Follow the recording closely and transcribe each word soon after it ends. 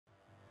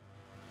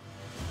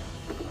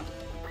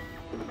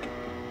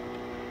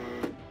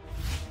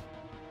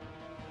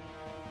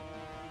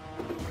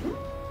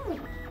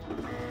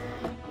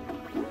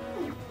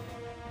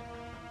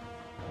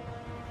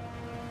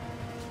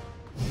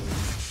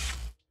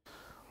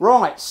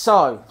Right,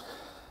 so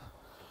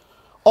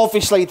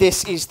obviously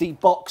this is the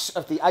box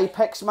of the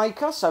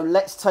Apexmaker, so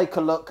let's take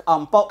a look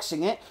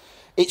unboxing it.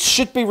 It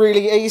should be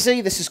really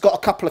easy. This has got a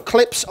couple of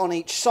clips on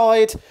each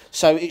side,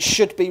 so it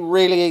should be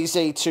really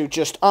easy to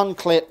just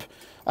unclip,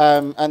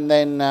 and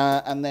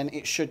then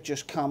it should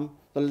just come,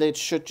 the lid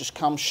should just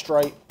come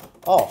straight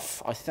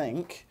off, I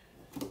think.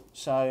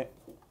 So,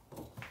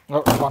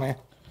 oh, there's one here.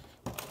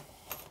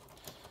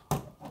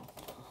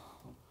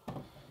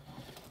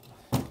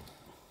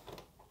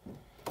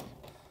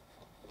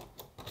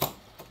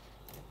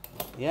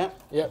 Yeah.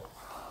 Yep.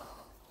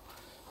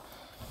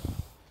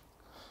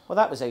 Well,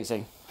 that was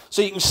easy.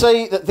 So you can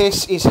see that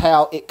this is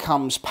how it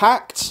comes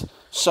packed.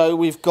 So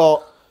we've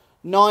got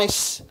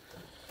nice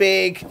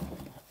big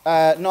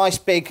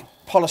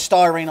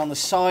polystyrene on the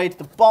side.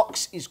 The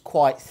box is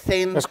quite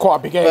thin. There's quite a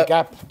big air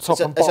gap, top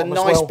and bottom as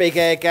well. There's a nice big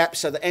air gap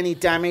so that any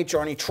damage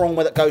or any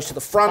trauma that goes to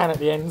the front. And at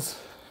the ends.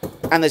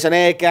 And there's an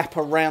air gap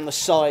around the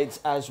sides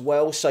as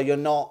well, so you're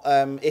not,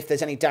 if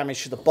there's any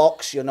damage to the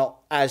box, you're not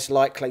as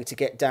likely to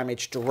get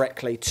damage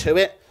directly to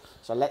it.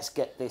 So let's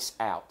get this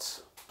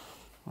out.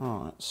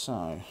 All right, so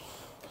I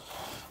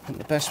think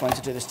the best way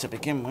to do this to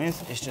begin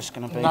with is just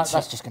going to be... No,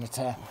 that's just going to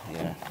tear.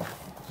 Yeah.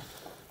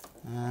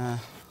 I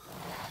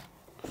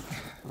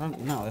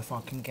don't know if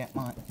I can get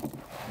my...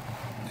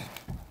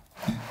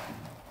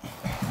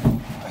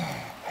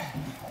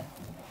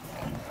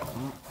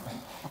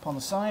 Up on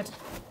the side.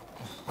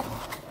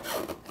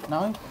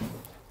 No?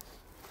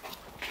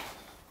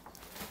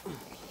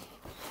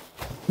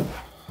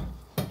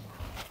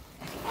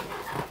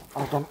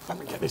 Hold on, let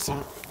me get this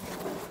out.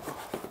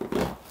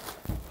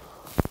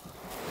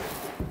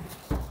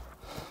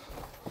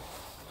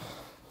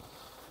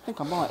 I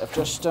think I might have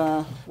just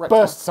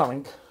burst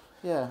something.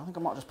 Yeah, I think I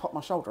might have just popped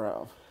my shoulder out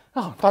of.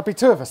 Oh, that'd be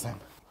two of us then.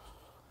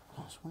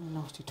 That's one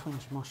nasty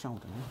twinge in my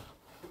shoulder now.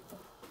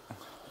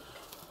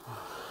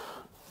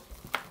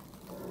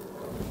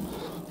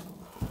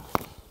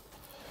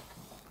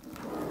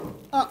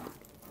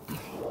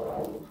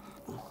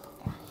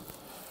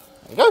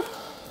 There you go.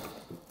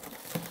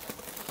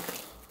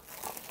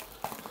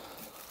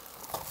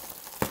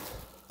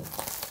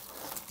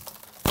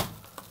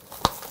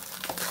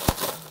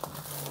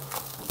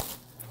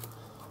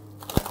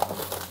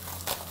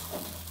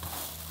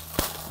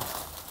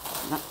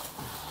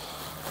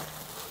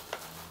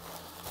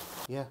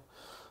 Yeah.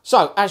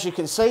 So, as you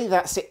can see,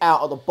 that's it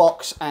out of the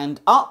box and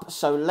up.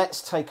 So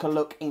let's take a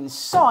look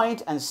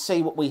inside and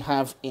see what we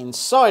have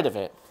inside of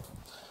it.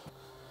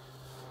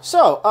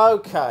 So,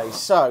 okay,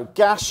 so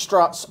gas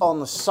struts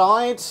on the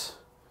side,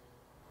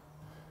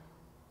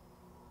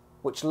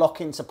 which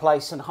lock into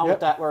place and hold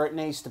that where it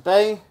needs to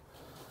be.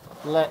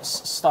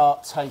 Let's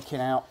start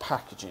taking out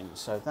packaging.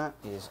 So that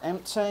is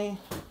empty.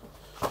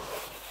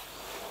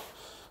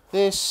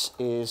 This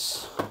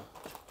is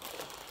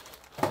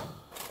a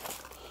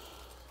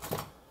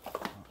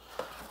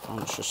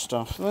bunch of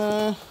stuff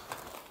there.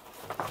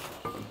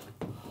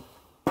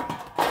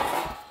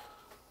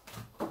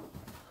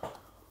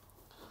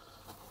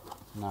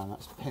 No,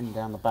 that's pinned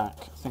down the back.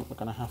 I think we're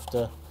going to have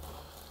to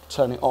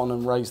turn it on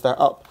and raise that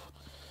up.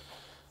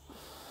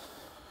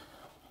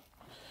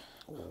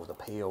 Oh, the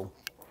peel.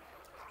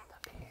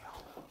 The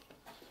peel.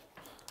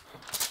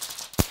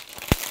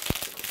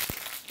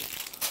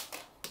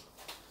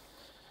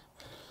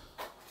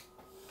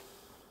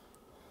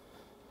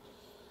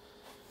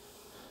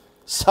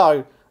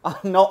 So,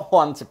 I'm not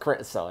one to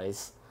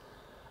criticise,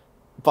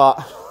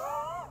 but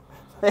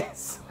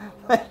this...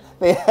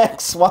 The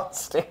X1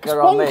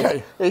 sticker on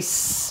this is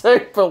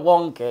super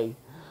wonky.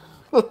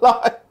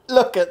 Like,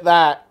 look at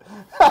that.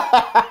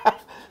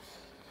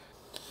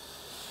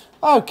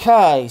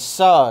 Okay,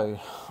 so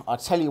I'll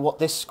tell you what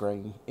this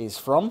screen is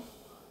from.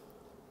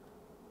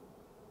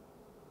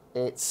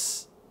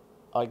 It's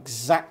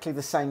exactly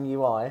the same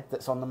UI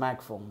that's on the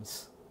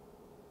Magforms.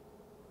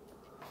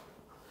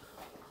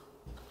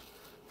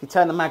 If you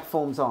turn the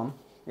Magforms on,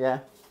 yeah.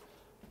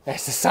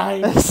 It's the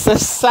same. It's the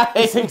same.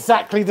 It's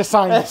exactly the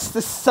same. It's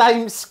the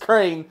same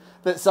screen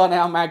that's on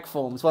our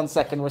Magforms. 1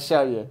 second, we'll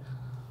show you.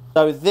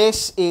 So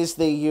this is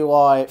the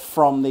UI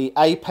from the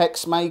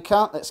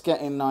Apexmaker. Let's get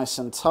in nice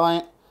and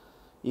tight.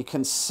 You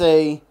can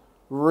see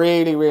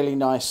really, really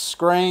nice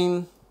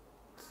screen.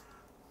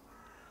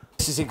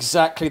 This is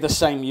exactly the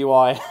same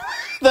UI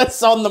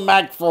that's on the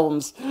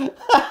Magforms.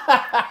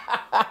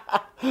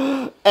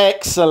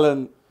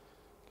 Excellent.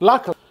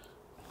 Luckily.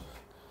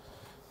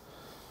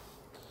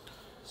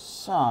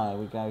 So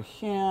we go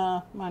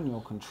here,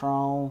 manual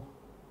control,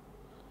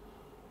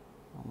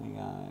 and we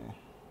go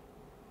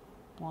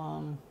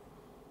 1.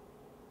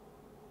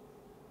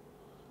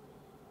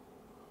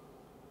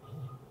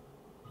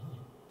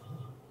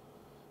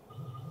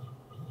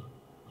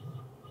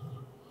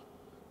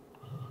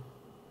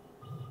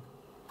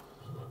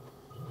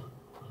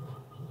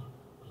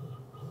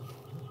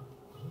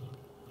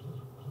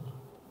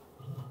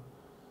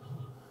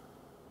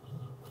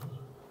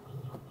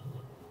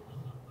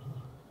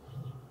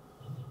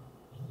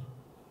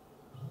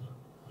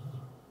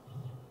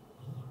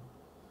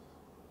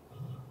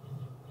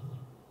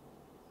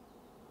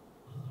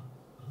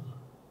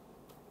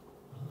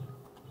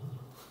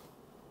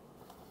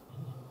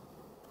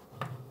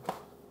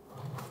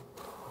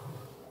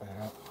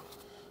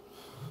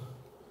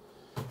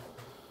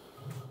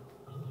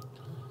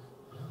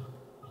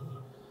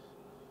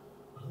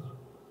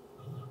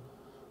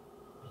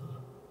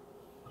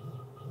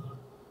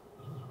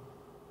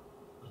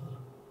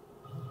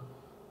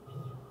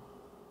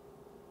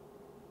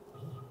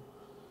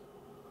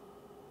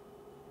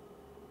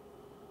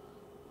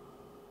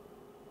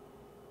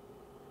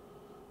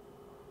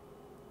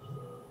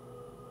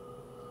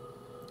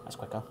 That's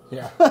quicker.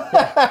 Yeah.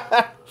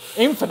 Yeah.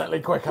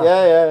 Infinitely quicker.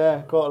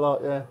 Yeah. Quite a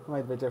lot, yeah.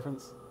 Made a big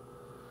difference.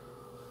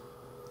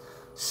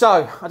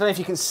 So, I don't know if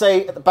you can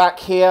see at the back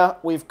here,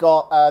 we've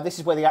got, this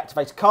is where the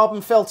activated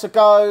carbon filter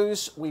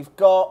goes. We've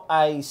got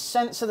a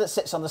sensor that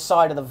sits on the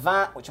side of the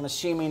vat, which I'm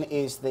assuming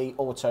is the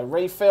auto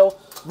refill.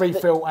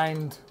 Refill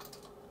and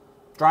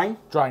Drain?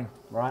 drain.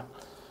 Right.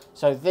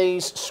 So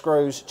these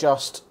screws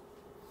just,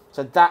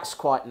 so that's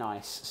quite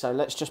nice. So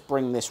let's just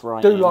bring this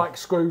right in. Like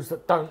screws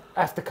that don't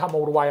have to come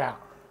all the way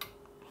out.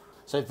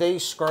 So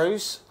these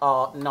screws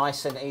are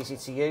nice and easy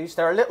to use.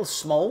 They're a little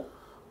small,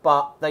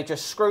 but they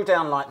just screw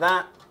down like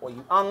that, or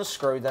you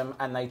unscrew them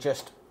and they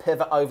just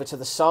pivot over to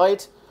the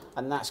side,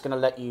 and that's going to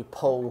let you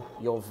pull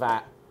your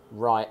vat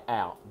right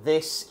out.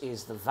 This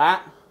is the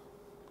vat.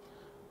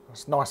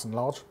 It's nice and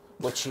large.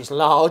 Which is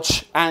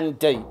large and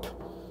deep.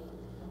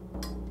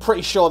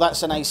 Pretty sure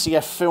that's an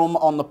ACF film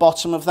on the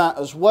bottom of that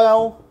as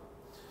well.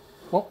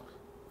 What?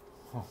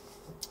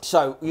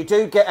 So you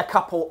do get a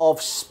couple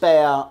of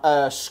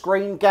spare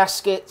screen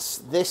gaskets.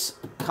 This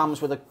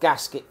comes with a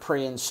gasket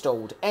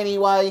pre-installed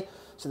anyway,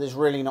 so there's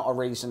really not a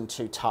reason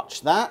to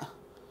touch that.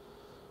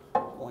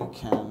 We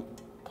can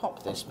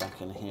pop this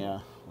back in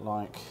here,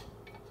 like,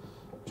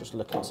 just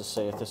looking to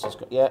see if this has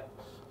got, yeah,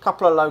 a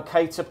couple of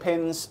locator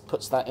pins,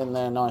 puts that in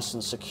there nice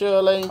and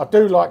securely. I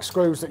do like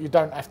screws that you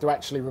don't have to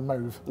actually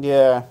remove.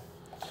 Yeah.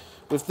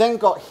 We've then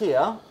got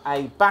here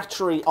a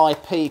battery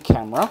IP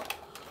camera,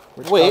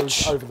 which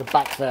goes over the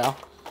back there.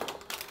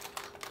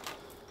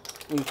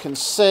 You can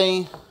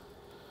see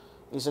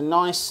is a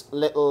nice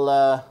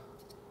little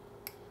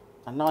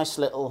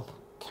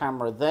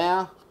camera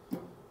there,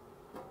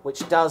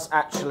 which does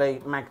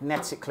actually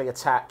magnetically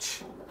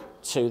attach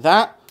to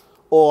that,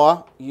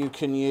 or you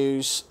can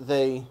use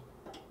the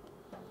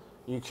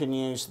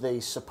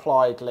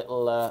supplied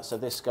little. So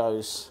this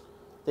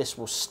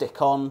will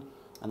stick on,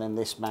 and then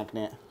this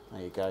magnet.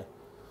 There you go.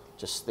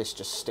 This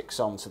just sticks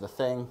onto the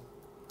thing.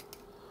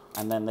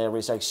 And then there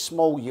is a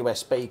small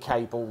USB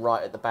cable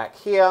right at the back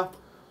here,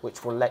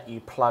 which will let you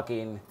plug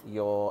in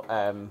your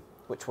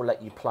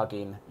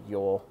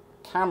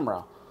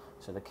camera.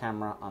 So the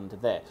camera under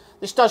there.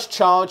 This does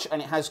charge,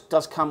 and it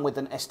does come with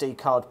an SD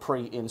card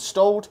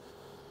pre-installed.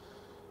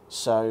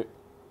 So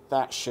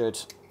that should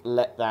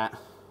let that.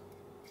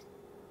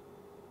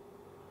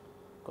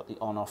 Got the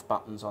on-off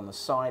buttons on the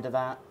side of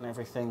that and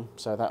everything,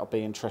 so that'll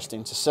be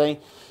interesting to see.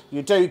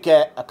 You do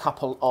get a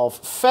couple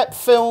of FEP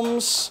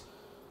films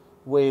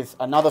with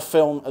another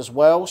film as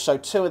well. So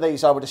two of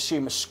these I would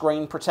assume are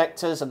screen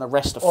protectors and the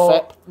rest are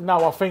FEP.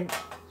 No, I think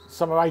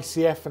some are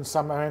ACF and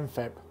some are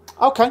MFEP.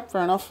 Okay,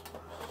 fair enough.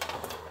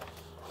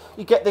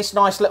 You get this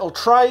nice little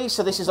tray.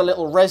 So this is a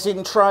little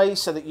resin tray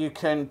so that you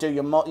can do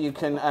your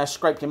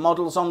scrape your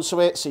models onto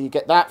it. So you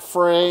get that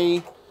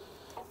free.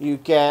 You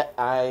get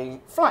a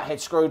flathead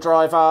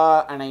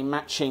screwdriver and a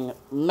matching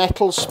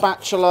metal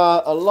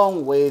spatula,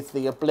 along with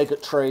the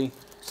obligatory.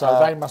 So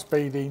they must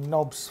be the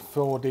knobs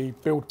for the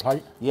build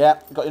plate.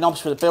 Yeah, you've got your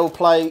knobs for the build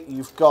plate.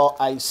 You've got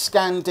a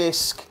scan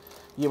disc,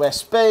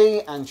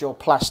 USB, and your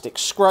plastic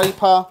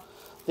scraper.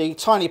 The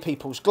Tiny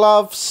People's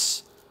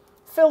gloves,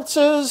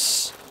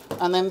 filters,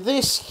 and then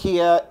this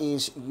here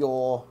is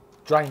your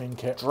draining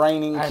kit,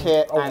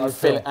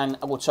 and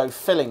auto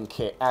filling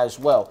kit as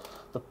well.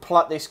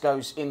 This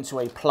goes into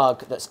a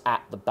plug that's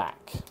at the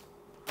back.